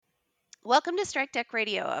Welcome to Strike Deck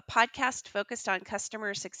Radio, a podcast focused on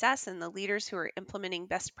customer success and the leaders who are implementing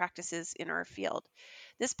best practices in our field.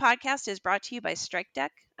 This podcast is brought to you by Strike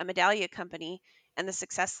Deck, a Medallia company, and the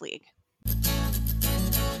Success League.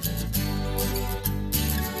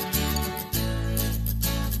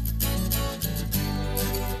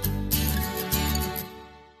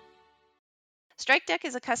 Strike Deck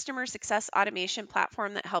is a customer success automation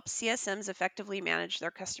platform that helps CSMs effectively manage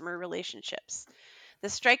their customer relationships. The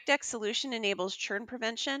Strike Deck solution enables churn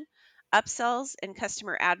prevention, upsells, and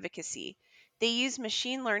customer advocacy. They use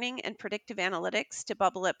machine learning and predictive analytics to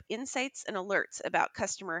bubble up insights and alerts about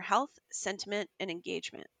customer health, sentiment, and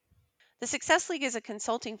engagement. The Success League is a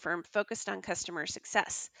consulting firm focused on customer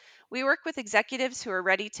success. We work with executives who are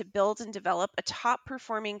ready to build and develop a top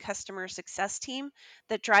performing customer success team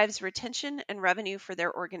that drives retention and revenue for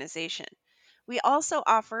their organization. We also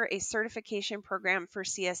offer a certification program for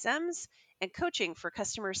CSMs and coaching for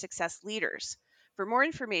customer success leaders. For more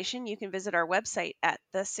information, you can visit our website at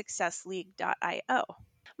thesuccessleague.io.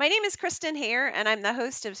 My name is Kristen Hayer, and I'm the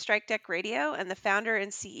host of Strike Deck Radio and the founder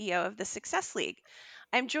and CEO of the Success League.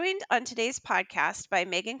 I'm joined on today's podcast by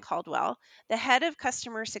Megan Caldwell, the head of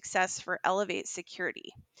customer success for Elevate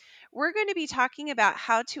Security. We're going to be talking about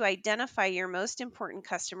how to identify your most important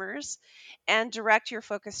customers and direct your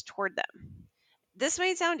focus toward them. This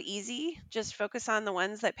might sound easy, just focus on the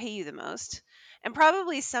ones that pay you the most. And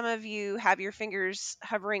probably some of you have your fingers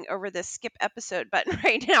hovering over the skip episode button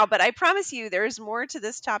right now, but I promise you there's more to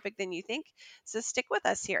this topic than you think. So stick with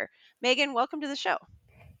us here. Megan, welcome to the show.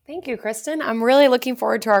 Thank you, Kristen. I'm really looking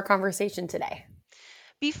forward to our conversation today.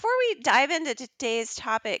 Before we dive into today's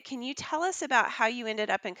topic, can you tell us about how you ended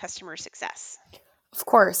up in customer success? Of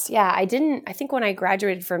course. Yeah, I think when I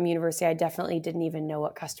graduated from university, I definitely didn't even know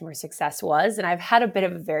what customer success was. And I've had a bit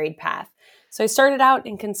of a varied path. So I started out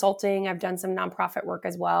in consulting. I've done some nonprofit work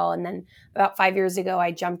as well. And then about 5 years ago,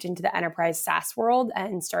 I jumped into the enterprise SaaS world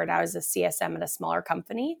and started out as a CSM at a smaller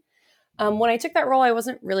company. When I took that role, I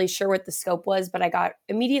wasn't really sure what the scope was, but I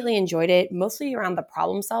immediately enjoyed it, mostly around the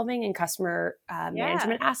problem solving and customer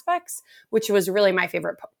management aspects, which was really my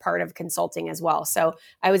favorite part of consulting as well. So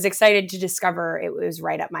I was excited to discover it was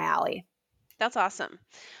right up my alley. That's awesome.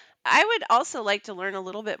 I would also like to learn a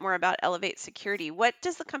little bit more about Elevate Security. What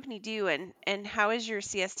does the company do, and how is your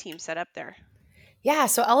CS team set up there? Yeah,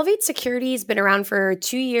 so Elevate Security has been around for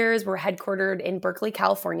 2 years. We're headquartered in Berkeley,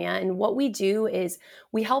 California. And what we do is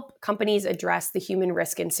we help companies address the human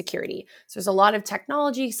risk and security. So there's a lot of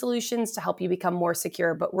technology solutions to help you become more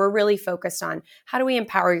secure, but we're really focused on how do we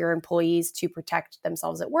empower your employees to protect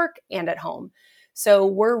themselves at work and at home. So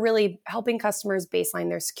we're really helping customers baseline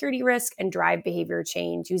their security risk and drive behavior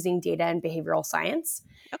change using data and behavioral science.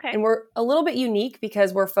 Okay. And we're a little bit unique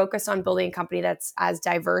because we're focused on building a company that's as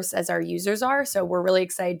diverse as our users are. So we're really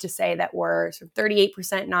excited to say that we're sort of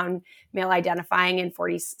 38% non-male identifying and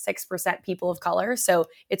 46% people of color. So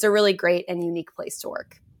it's a really great and unique place to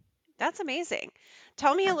work. That's amazing.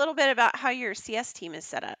 Tell me a little bit about how your CS team is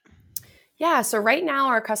set up. Yeah, so right now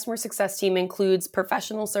our customer success team includes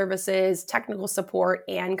professional services, technical support,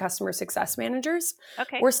 and customer success managers.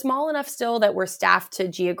 Okay. We're small enough still that we're staffed to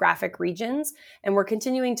geographic regions, and we're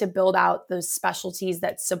continuing to build out those specialties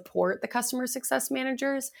that support the customer success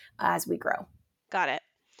managers as we grow. Got it.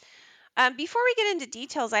 Before we get into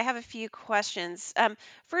details, I have a few questions.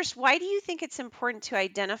 First, why do you think it's important to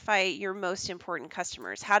identify your most important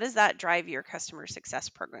customers? How does that drive your customer success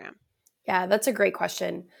program? Yeah, that's a great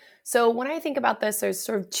question. So when I think about this, there's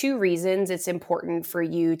sort of two reasons it's important for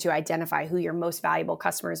you to identify who your most valuable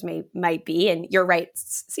customers might be. And you're right,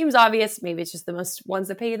 seems obvious. Maybe it's just the most ones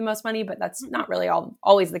that pay you the most money, but that's not really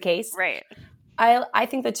always the case. Right. I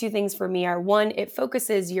think the two things for me are, one, it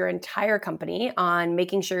focuses your entire company on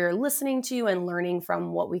making sure you're listening to and learning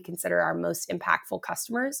from what we consider our most impactful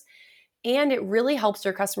customers. And it really helps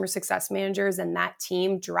your customer success managers and that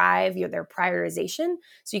team drive their prioritization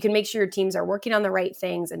so you can make sure your teams are working on the right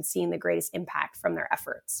things and seeing the greatest impact from their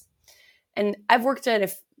efforts. And I've worked at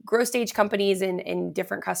growth stage companies in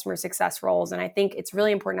different customer success roles. And I think it's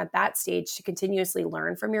really important at that stage to continuously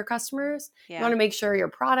learn from your customers. Yeah. You want to make sure your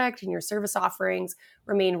product and your service offerings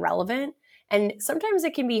remain relevant. And sometimes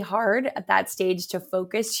it can be hard at that stage to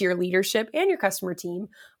focus your leadership and your customer team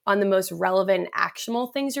on the most relevant, actionable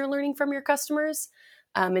things you're learning from your customers.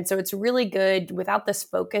 And so it's really good. Without this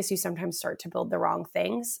focus, you sometimes start to build the wrong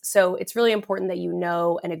things. So it's really important that you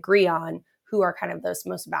know and agree on who are kind of those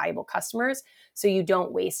most valuable customers, so you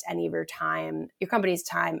don't waste any of your time, your company's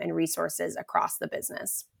time and resources across the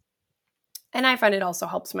business. And I find it also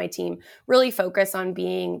helps my team really focus on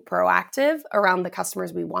being proactive around the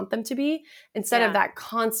customers we want them to be instead of Yeah. that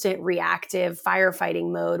constant reactive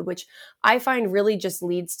firefighting mode, which I find really just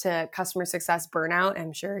leads to customer success burnout.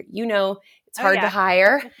 I'm sure you know it's Oh, hard to yeah.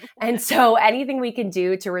 hire. And so anything we can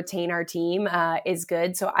do to retain our team is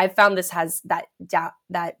good. So I've found this has that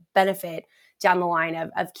benefit down the line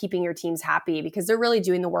of keeping your teams happy because they're really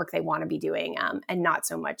doing the work they want to be doing and not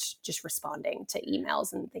so much just responding to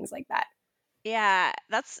emails and things like that. Yeah,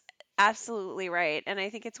 that's absolutely right. And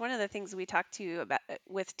I think it's one of the things we talk to about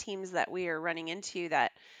with teams that we are running into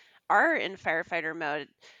that are in firefighter mode.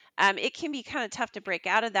 It can be kind of tough to break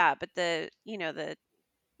out of that, but the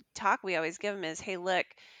talk we always give them is, hey, look,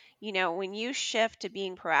 when you shift to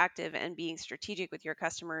being proactive and being strategic with your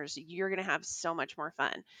customers, you're going to have so much more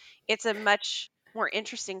fun. It's a much more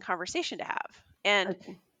interesting conversation to have, and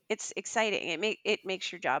it's exciting. It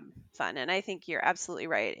makes your job fun, and I think you're absolutely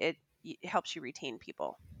right. It helps you retain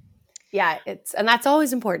people. Yeah, and that's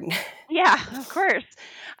always important. Yeah, of course.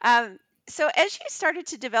 Um, so as you started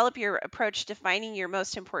to develop your approach to finding your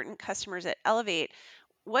most important customers at Elevate,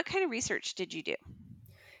 what kind of research did you do?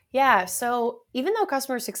 Yeah. So even though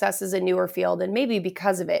customer success is a newer field, and maybe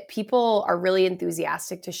because of it, people are really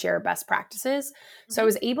enthusiastic to share best practices. So I Hmm.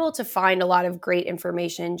 was able to find a lot of great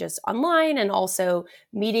information just online and also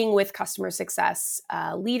meeting with customer success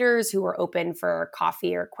leaders who were open for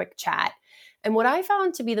coffee or quick chat. And what I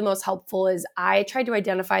found to be the most helpful is I tried to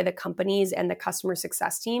identify the companies and the customer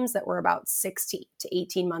success teams that were about 60 to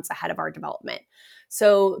 18 months ahead of our development.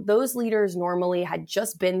 So those leaders normally had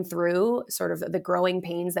just been through sort of the growing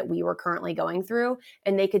pains that we were currently going through,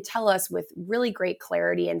 and they could tell us with really great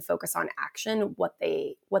clarity and focus on action what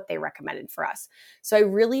they recommended for us. So I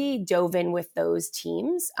really dove in with those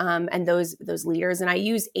teams and those leaders, and I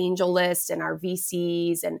used AngelList and our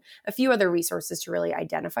VCs and a few other resources to really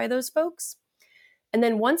identify those folks. And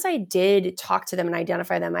then once I did talk to them and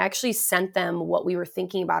identify them, I actually sent them what we were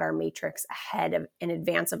thinking about our matrix in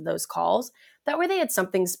advance of those calls. That way they had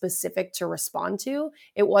something specific to respond to.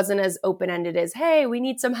 It wasn't as open-ended as, hey, we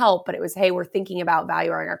need some help, but it was, hey, we're thinking about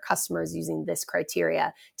valuing our customers using this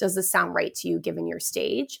criteria. Does this sound right to you given your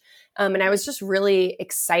stage? And I was just really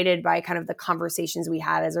excited by kind of the conversations we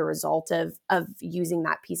had as a result of using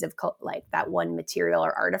that piece of like that one material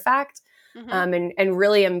or artifact. Hmm. And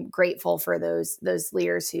really am grateful for those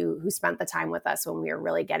leaders who spent the time with us when we were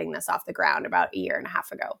really getting this off the ground about a year and a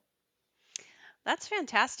half ago. That's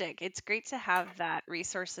fantastic. It's great to have that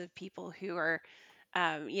resource of people who are,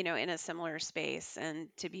 in a similar space, and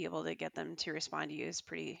to be able to get them to respond to you is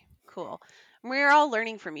pretty cool. We're all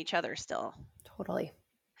learning from each other still. Totally.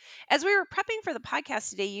 As we were prepping for the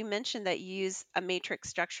podcast today, you mentioned that you use a matrix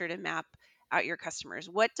structure to map out your customers.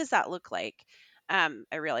 What does that look like?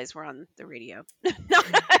 I realize we're on the radio,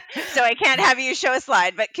 so I can't have you show a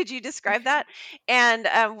slide, but could you describe that? And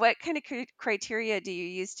what kind of criteria do you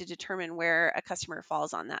use to determine where a customer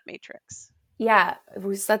falls on that matrix? Yeah,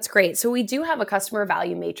 that's great. So we do have a customer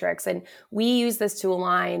value matrix, and we use this to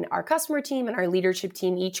align our customer team and our leadership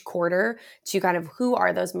team each quarter to kind of who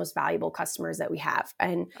are those most valuable customers that we have.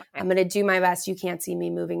 And Okay. I'm going to do my best. You can't see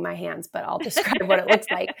me moving my hands, but I'll describe what it looks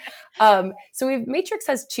like. So matrix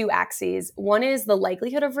has two axes. One is the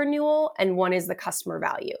likelihood of renewal, and one is the customer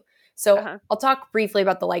value. So Uh-huh. I'll talk briefly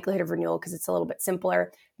about the likelihood of renewal because it's a little bit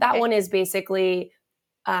simpler. That Okay. one is basically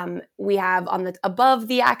we have on the above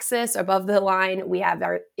the axis, above the line, we have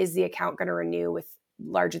is the account going to renew with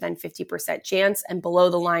larger than 50% chance? And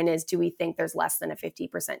below the line is, do we think there's less than a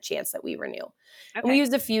 50% chance that we renew? And we Okay.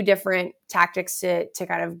 used a few different tactics to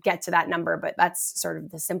kind of get to that number, but that's sort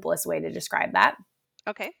of the simplest way to describe that.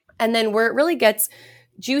 Okay. And then where it really gets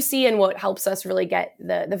juicy and what helps us really get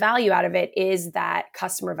the value out of it is that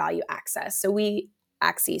customer value access. So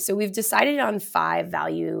we've decided on 5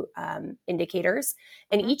 value indicators,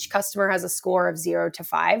 and Hmm. each customer has a score of 0 to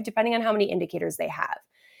 5, depending on how many indicators they have.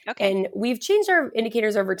 Okay. And we've changed our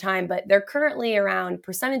indicators over time, but they're currently around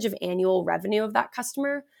percentage of annual revenue of that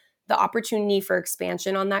customer, the opportunity for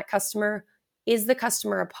expansion on that customer, is the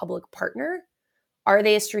customer a public partner, are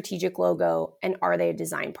they a strategic logo, and are they a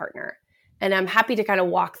design partner? And I'm happy to kind of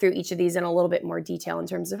walk through each of these in a little bit more detail in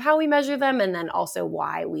terms of how we measure them and then also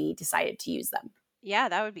why we decided to use them. Yeah,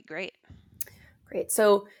 that would be great. Great.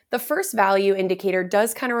 So the first value indicator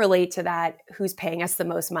does kind of relate to that who's paying us the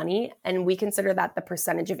most money, and we consider that the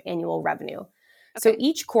percentage of annual revenue. So Okay.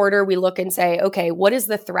 each quarter we look and say, okay, what is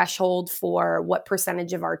the threshold for what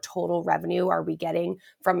percentage of our total revenue are we getting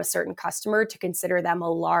from a certain customer to consider them a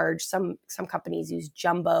large, some companies use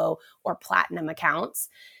jumbo or platinum accounts.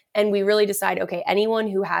 And we really decide, okay, anyone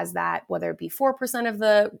who has that, whether it be 4% of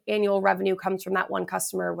the annual revenue comes from that one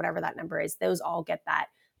customer, whatever that number is, those all get that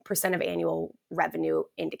percent of annual revenue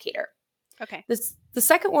indicator. Okay. The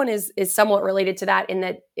second one is somewhat related to that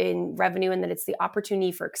in revenue, and that it's the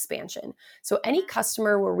opportunity for expansion. So any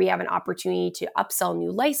customer where we have an opportunity to upsell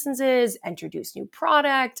new licenses, introduce new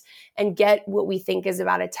product, and get what we think is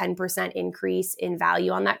about a 10% increase in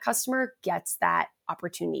value on that customer gets that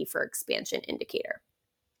opportunity for expansion indicator.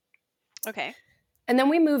 Okay. And then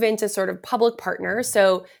we move into sort of public partner.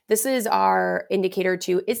 So this is our indicator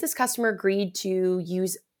to, is this customer agreed to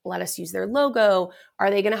let us use their logo? Are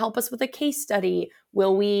they going to help us with a case study?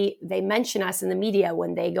 They mention us in the media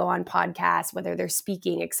when they go on podcasts, whether they're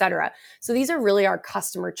speaking, et cetera. So these are really our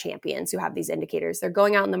customer champions who have these indicators. They're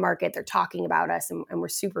going out in the market, they're talking about us, and we're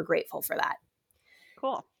super grateful for that.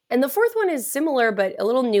 Cool. And the fourth one is similar, but a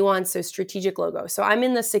little nuanced, so strategic logo. So I'm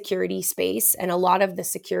in the security space, and a lot of the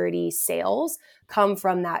security sales come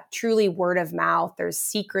from that truly word of mouth. There's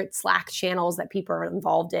secret Slack channels that people are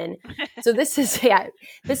involved in. So this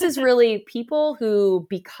is really people who,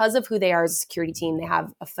 because of who they are as a security team, they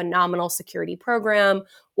have a phenomenal security program,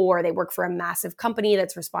 or they work for a massive company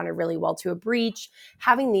that's responded really well to a breach.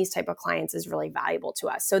 Having these type of clients is really valuable to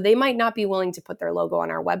us. So they might not be willing to put their logo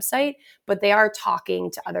on our website, but they are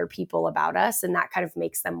talking to other people about us, and that kind of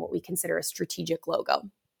makes them what we consider a strategic logo.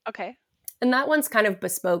 Okay. And that one's kind of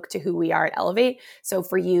bespoke to who we are at Elevate. So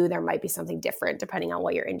for you, there might be something different depending on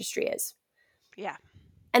what your industry is. Yeah.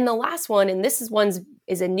 And the last one, and this is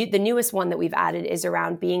the newest one that we've added, is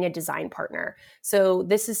around being a design partner. So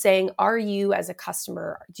this is saying, are you as a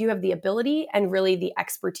customer, do you have the ability and really the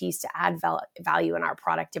expertise to add value in our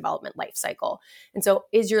product development lifecycle? And so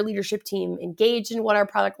is your leadership team engaged in what our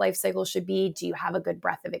product lifecycle should be? Do you have a good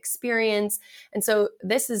breadth of experience? And so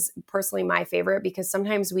this is personally my favorite, because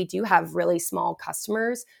sometimes we do have really small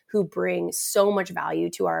customers who bring so much value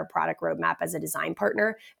to our product roadmap as a design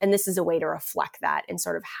partner. And this is a way to reflect that in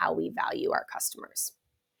sort of how we value our customers.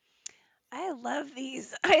 I love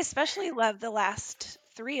these. I especially love the last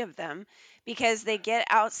three of them because they get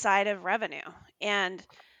outside of revenue. And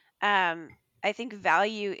I think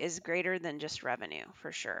value is greater than just revenue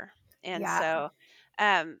for sure. And Yeah. so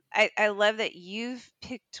I love that you've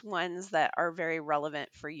picked ones that are very relevant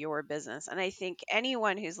for your business. And I think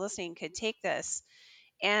anyone who's listening could take this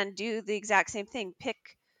and do the exact same thing. Pick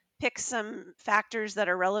some factors that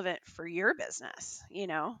are relevant for your business,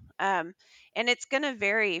 and it's going to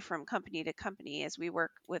vary from company to company. As we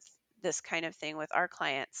work with this kind of thing with our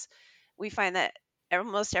clients, we find that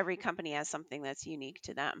almost every company has something that's unique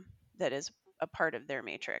to them that is a part of their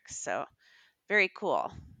matrix. So very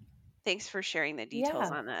cool. Thanks for sharing the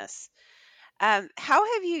details on this.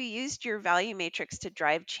 How have you used your value matrix to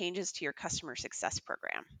drive changes to your customer success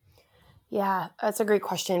program? Yeah, that's a great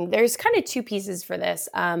question. There's kind of two pieces for this.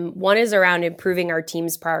 One is around improving our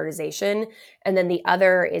team's prioritization. And then the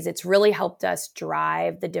other is it's really helped us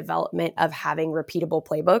drive the development of having repeatable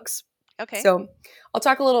playbooks. Okay. So I'll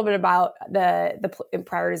talk a little bit about the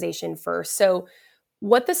prioritization first. So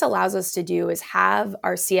what this allows us to do is have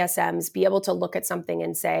our CSMs be able to look at something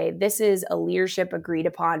and say, this is a leadership agreed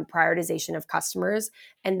upon prioritization of customers,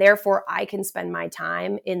 and therefore I can spend my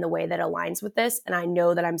time in the way that aligns with this. And I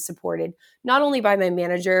know that I'm supported not only by my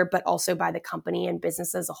manager, but also by the company and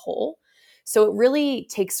business as a whole. So it really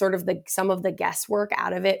takes sort of some of the guesswork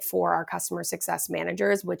out of it for our customer success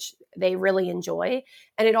managers, which they really enjoy.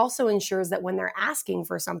 And it also ensures that when they're asking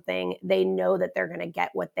for something, they know that they're going to get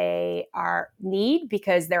what they need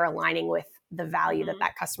because they're aligning with the value that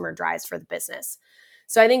that customer drives for the business.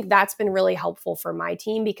 So I think that's been really helpful for my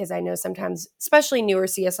team, because I know sometimes, especially newer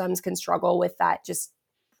CSMs, can struggle with that just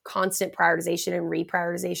constant prioritization and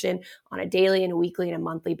reprioritization on a daily and a weekly and a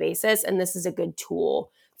monthly basis. And this is a good tool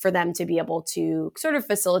for them to be able to sort of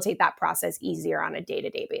facilitate that process easier on a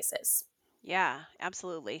day-to-day basis. Yeah,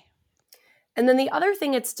 absolutely. And then the other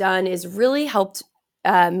thing it's done is really helped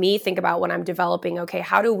me think about when I'm developing, okay,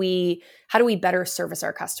 how do we better service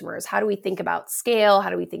our customers? How do we think about scale? How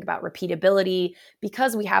do we think about repeatability?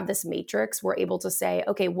 Because we have this matrix, we're able to say,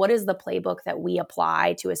 okay, what is the playbook that we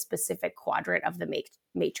apply to a specific quadrant of the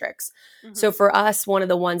matrix? So for us, one of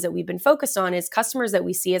the ones that we've been focused on is customers that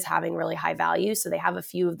we see as having really high value. So they have a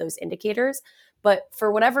few of those indicators, but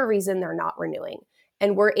for whatever reason, they're not renewing.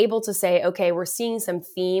 And we're able to say, okay, we're seeing some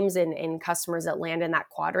themes in customers that land in that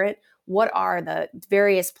quadrant. What are the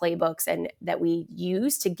various playbooks that we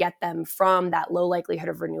use to get them from that low likelihood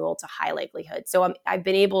of renewal to high likelihood? So I've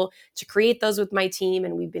been able to create those with my team,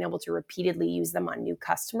 and we've been able to repeatedly use them on new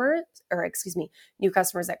customers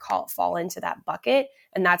that fall into that bucket.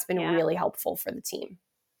 And that's been really helpful for the team.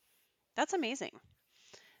 That's amazing.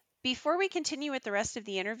 Before we continue with the rest of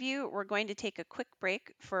the interview, we're going to take a quick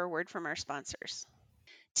break for a word from our sponsors.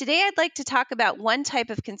 Today, I'd like to talk about one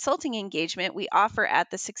type of consulting engagement we offer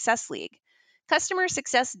at the Success League. Customer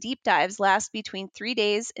success deep dives last between 3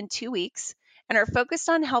 days and 2 weeks and are focused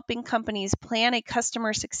on helping companies plan a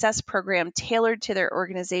customer success program tailored to their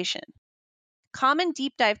organization. Common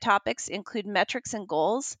deep dive topics include metrics and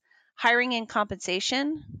goals, hiring and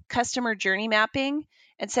compensation, customer journey mapping,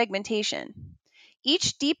 and segmentation.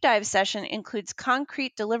 Each deep dive session includes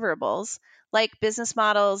concrete deliverables like business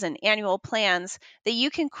models and annual plans that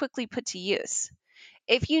you can quickly put to use.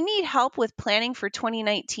 If you need help with planning for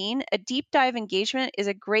 2019, a deep dive engagement is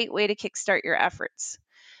a great way to kickstart your efforts.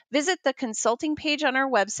 Visit the consulting page on our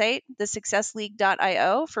website,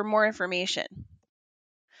 thesuccessleague.io, for more information.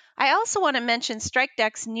 I also want to mention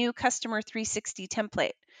StrikeDeck's new Customer 360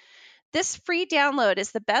 template. This free download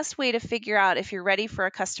is the best way to figure out if you're ready for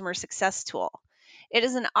a customer success tool. It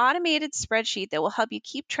is an automated spreadsheet that will help you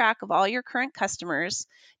keep track of all your current customers,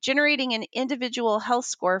 generating an individual health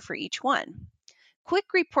score for each one. Quick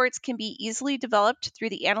reports can be easily developed through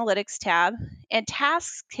the Analytics tab, and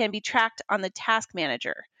tasks can be tracked on the Task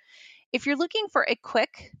Manager. If you're looking for a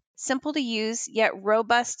quick, simple to use, yet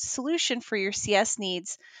robust solution for your CS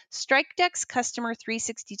needs, StrikeDeck's Customer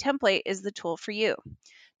 360 template is the tool for you.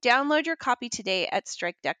 Download your copy today at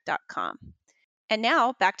strikedeck.com. And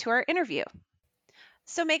now back to our interview.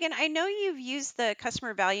 So, Megan, I know you've used the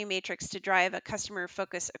customer value matrix to drive a customer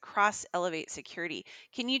focus across Elevate Security.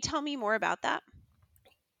 Can you tell me more about that?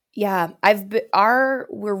 Yeah,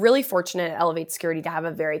 we're really fortunate at Elevate Security to have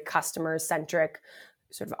a very customer-centric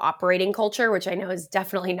sort of operating culture, which I know is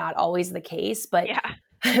definitely not always the case. But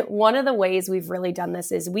one of the ways we've really done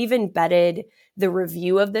this is we've embedded the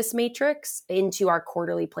review of this matrix into our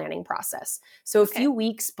quarterly planning process. So a few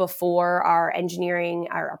weeks before our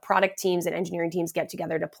product teams and engineering teams get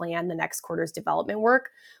together to plan the next quarter's development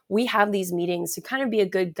work, we have these meetings to kind of be a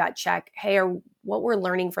good gut check. Hey, what we're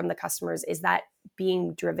learning from the customers, is that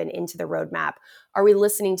being driven into the roadmap? Are we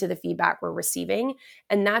listening to the feedback we're receiving?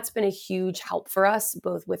 And that's been a huge help for us,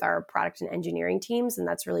 both with our product and engineering teams, and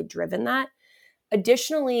that's really driven that.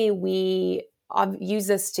 Additionally, we use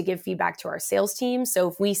this to give feedback to our sales team. So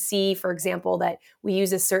if we see, for example, that we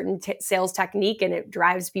use a certain sales technique and it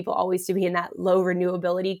drives people always to be in that low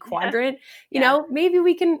renewability quadrant, maybe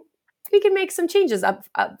we can make some changes up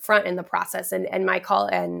front in the process. And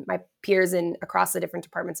my peers and across the different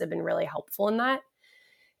departments have been really helpful in that.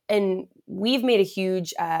 And we've made a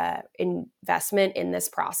huge investment in this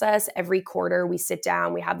process. Every quarter we sit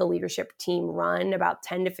down, we have the leadership team run about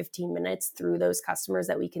 10 to 15 minutes through those customers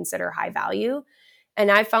that we consider high value.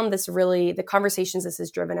 And I found the conversations this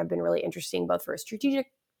has driven have been really interesting, both for a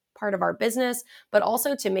strategic part of our business, but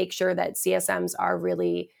also to make sure that CSMs are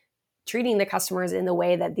really treating the customers in the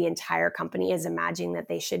way that the entire company is imagining that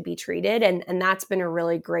they should be treated. And that's been a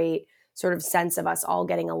really great sort of sense of us all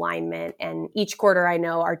getting alignment. And each quarter, I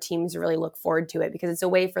know our teams really look forward to it because it's a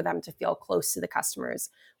way for them to feel close to the customers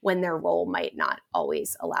when their role might not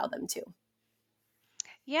always allow them to.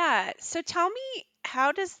 Yeah. So tell me,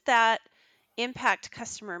 how does that impact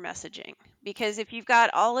customer messaging? Because if you've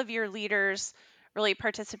got all of your leaders really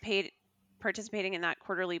participating in that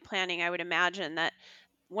quarterly planning, I would imagine that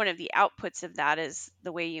one of the outputs of that is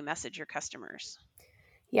the way you message your customers.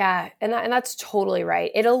 Yeah, and that's totally right.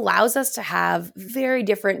 It allows us to have very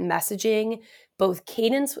different messaging, both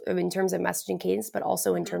cadence in terms of messaging cadence, but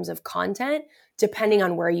also in terms of content, depending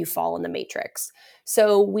on where you fall in the matrix.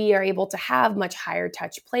 So we are able to have much higher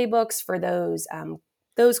touch playbooks for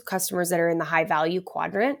those customers that are in the high value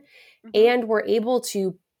quadrant, and we're able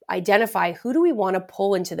to identify who do we want to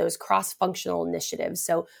pull into those cross-functional initiatives.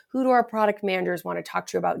 So who do our product managers want to talk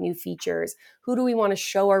to about new features? Who do we want to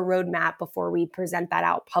show our roadmap before we present that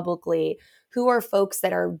out publicly? Who are folks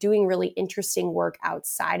that are doing really interesting work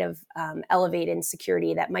outside of Elevate and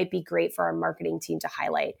security that might be great for our marketing team to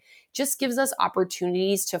highlight? Just gives us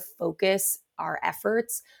opportunities to focus our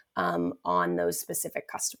efforts on those specific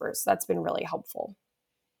customers. So that's been really helpful.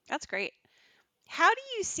 That's great. How do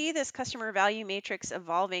you see this customer value matrix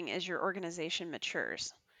evolving as your organization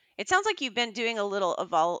matures? It sounds like you've been doing a little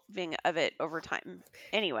evolving of it over time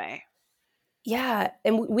anyway. Yeah,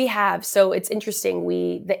 and we have. So it's interesting.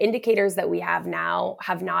 The indicators that we have now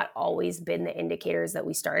have not always been the indicators that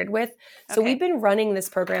we started with. So we've been running this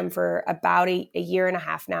program for about a year and a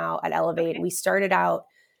half now at Elevate. We started out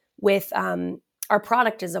with our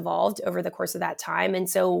product has evolved over the course of that time. And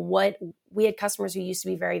so we had customers who used to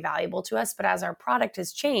be very valuable to us, but as our product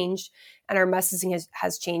has changed and our messaging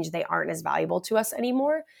has changed, they aren't as valuable to us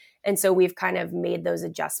anymore. And so we've kind of made those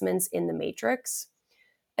adjustments in the matrix.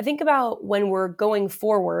 I think about when we're going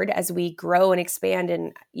forward as we grow and expand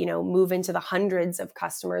and, move into the hundreds of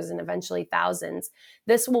customers and eventually thousands,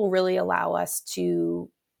 this will really allow us to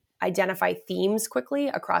identify themes quickly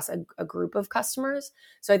across a group of customers.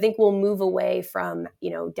 So I think we'll move away from,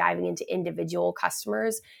 diving into individual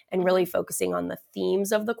customers and really focusing on the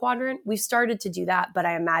themes of the quadrant. We've started to do that, but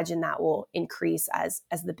I imagine that will increase as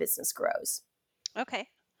the business grows. Okay.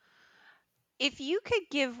 If you could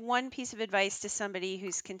give one piece of advice to somebody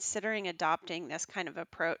who's considering adopting this kind of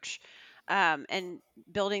approach and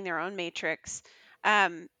building their own matrix,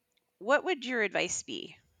 um, what would your advice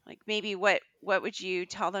be? Like maybe what would you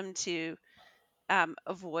tell them to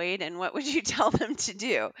avoid, and what would you tell them to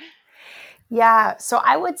do? Yeah, so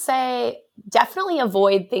I would say definitely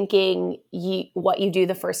avoid thinking what you do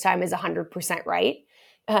the first time is 100% right.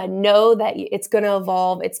 Know that it's going to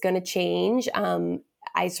evolve, it's going to change.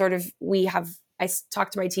 I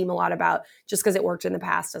talk to my team a lot about just because it worked in the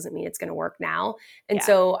past doesn't mean it's going to work now. And Yeah.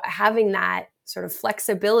 so having that sort of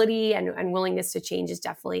flexibility and willingness to change is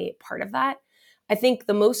definitely part of that. I think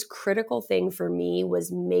the most critical thing for me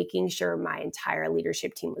was making sure my entire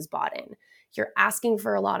leadership team was bought in. You're asking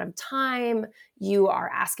for a lot of time. You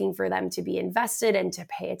are asking for them to be invested and to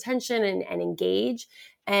pay attention and engage.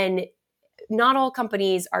 And not all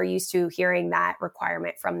companies are used to hearing that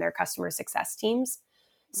requirement from their customer success teams.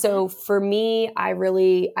 So for me, I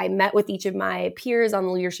met with each of my peers on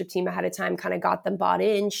the leadership team ahead of time, kind of got them bought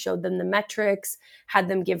in, showed them the metrics, had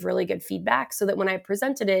them give really good feedback so that when I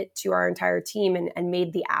presented it to our entire team and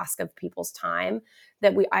made the ask of people's time,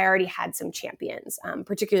 that I already had some champions,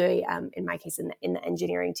 particularly in my case in the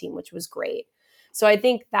engineering team, which was great. So I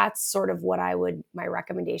think that's sort of what my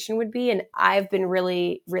recommendation would be. And I've been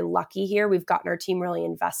really, really lucky here. We've gotten our team really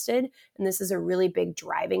invested, and this is a really big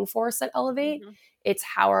driving force at Elevate. It's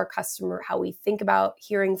how we think about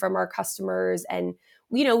hearing from our customers. And,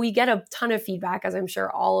 we get a ton of feedback, as I'm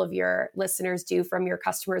sure all of your listeners do, from your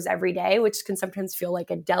customers every day, which can sometimes feel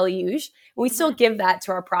like a deluge. We still give that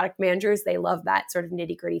to our product managers. They love that sort of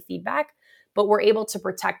nitty-gritty feedback, but we're able to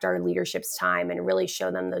protect our leadership's time and really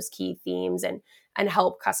show them those key themes and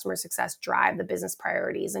help customer success drive the business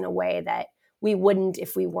priorities in a way that we wouldn't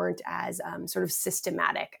if we weren't as sort of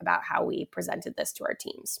systematic about how we presented this to our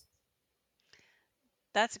teams.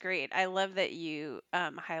 That's great. I love that you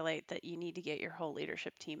highlight that you need to get your whole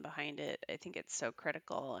leadership team behind it. I think it's so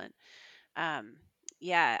critical. And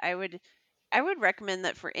yeah, I would recommend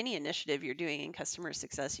that for any initiative you're doing in customer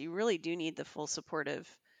success, you really do need the full support of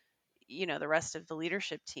the rest of the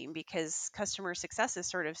leadership team, because customer success is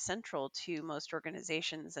sort of central to most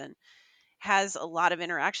organizations and has a lot of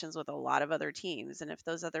interactions with a lot of other teams. And if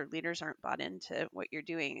those other leaders aren't bought into what you're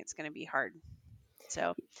doing, it's going to be hard.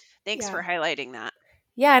 So thanks Yeah. for highlighting that.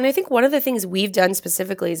 Yeah, and I think one of the things we've done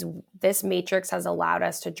specifically is this matrix has allowed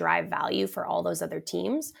us to drive value for all those other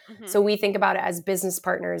teams. So we think about it as business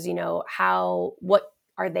partners, what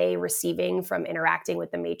are they receiving from interacting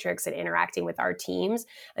with the matrix and interacting with our teams?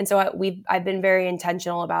 And so I've been very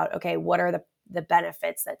intentional about, okay, what are the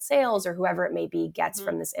benefits that sales or whoever it may be gets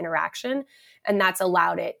from this interaction. And that's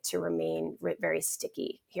allowed it to remain very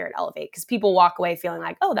sticky here at Elevate, because people walk away feeling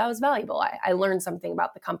like, oh, that was valuable. I learned something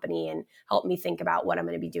about the company and helped me think about what I'm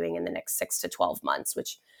going to be doing in the next 6 to 12 months,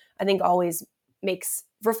 which I think always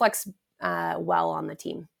reflects well on the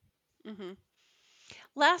team.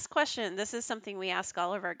 Last question. This is something we ask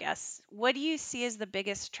all of our guests. What do you see as the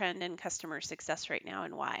biggest trend in customer success right now,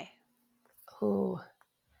 and why? Oh,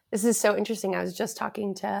 this is so interesting. I was just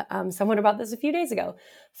talking to someone about this a few days ago.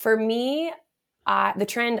 For me, the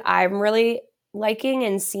trend I'm really liking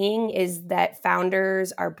and seeing is that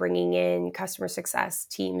founders are bringing in customer success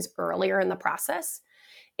teams earlier in the process.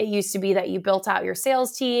 It used to be that you built out your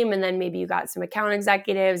sales team and then maybe you got some account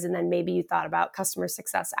executives and then maybe you thought about customer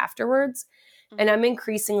success afterwards. And I'm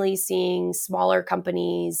increasingly seeing smaller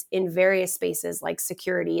companies in various spaces like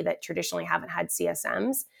security that traditionally haven't had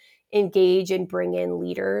CSMs engage and bring in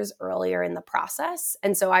leaders earlier in the process.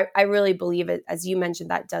 And so I really believe it, as you mentioned,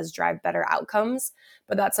 that does drive better outcomes.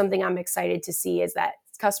 But that's something I'm excited to see, is that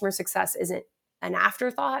customer success isn't an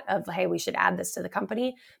afterthought of, hey, we should add this to the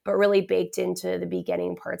company, but really baked into the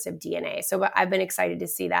beginning parts of DNA. So I've been excited to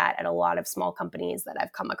see that at a lot of small companies that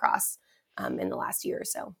I've come across in the last year or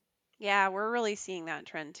so. Yeah, we're really seeing that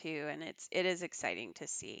trend too, and it is exciting to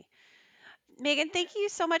see. Megan, thank you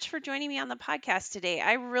so much for joining me on the podcast today.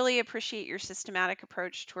 I really appreciate your systematic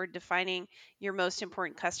approach toward defining your most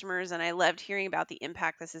important customers, and I loved hearing about the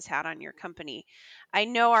impact this has had on your company. I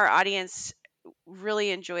know our audience really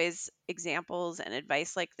enjoys examples and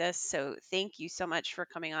advice like this, so thank you so much for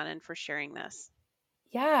coming on and for sharing this.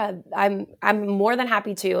 Yeah, I'm more than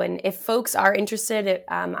happy to. And if folks are interested,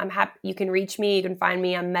 I'm happy. You can reach me. You can find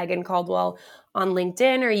me. I'm Megan Caldwell on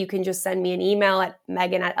LinkedIn, or you can just send me an email at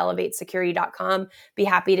megan@elevatesecurity.com. Be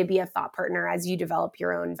happy to be a thought partner as you develop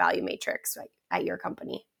your own value matrix at your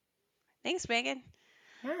company. Thanks, Megan.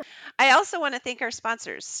 Yeah. I also want to thank our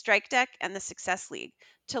sponsors, StrikeDeck and the Success League.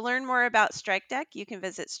 To learn more about StrikeDeck, you can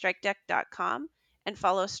visit strikedeck.com and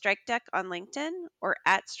follow StrikeDeck on LinkedIn or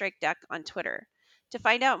at StrikeDeck on Twitter. To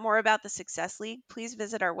find out more about the Success League, please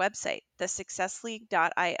visit our website,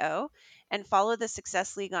 thesuccessleague.io, and follow the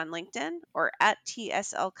Success League on LinkedIn or at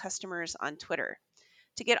TSL Customers on Twitter.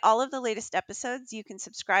 To get all of the latest episodes, you can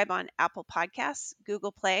subscribe on Apple Podcasts,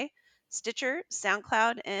 Google Play, Stitcher,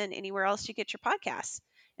 SoundCloud, and anywhere else you get your podcasts.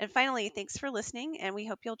 And finally, thanks for listening, and we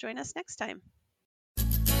hope you'll join us next time.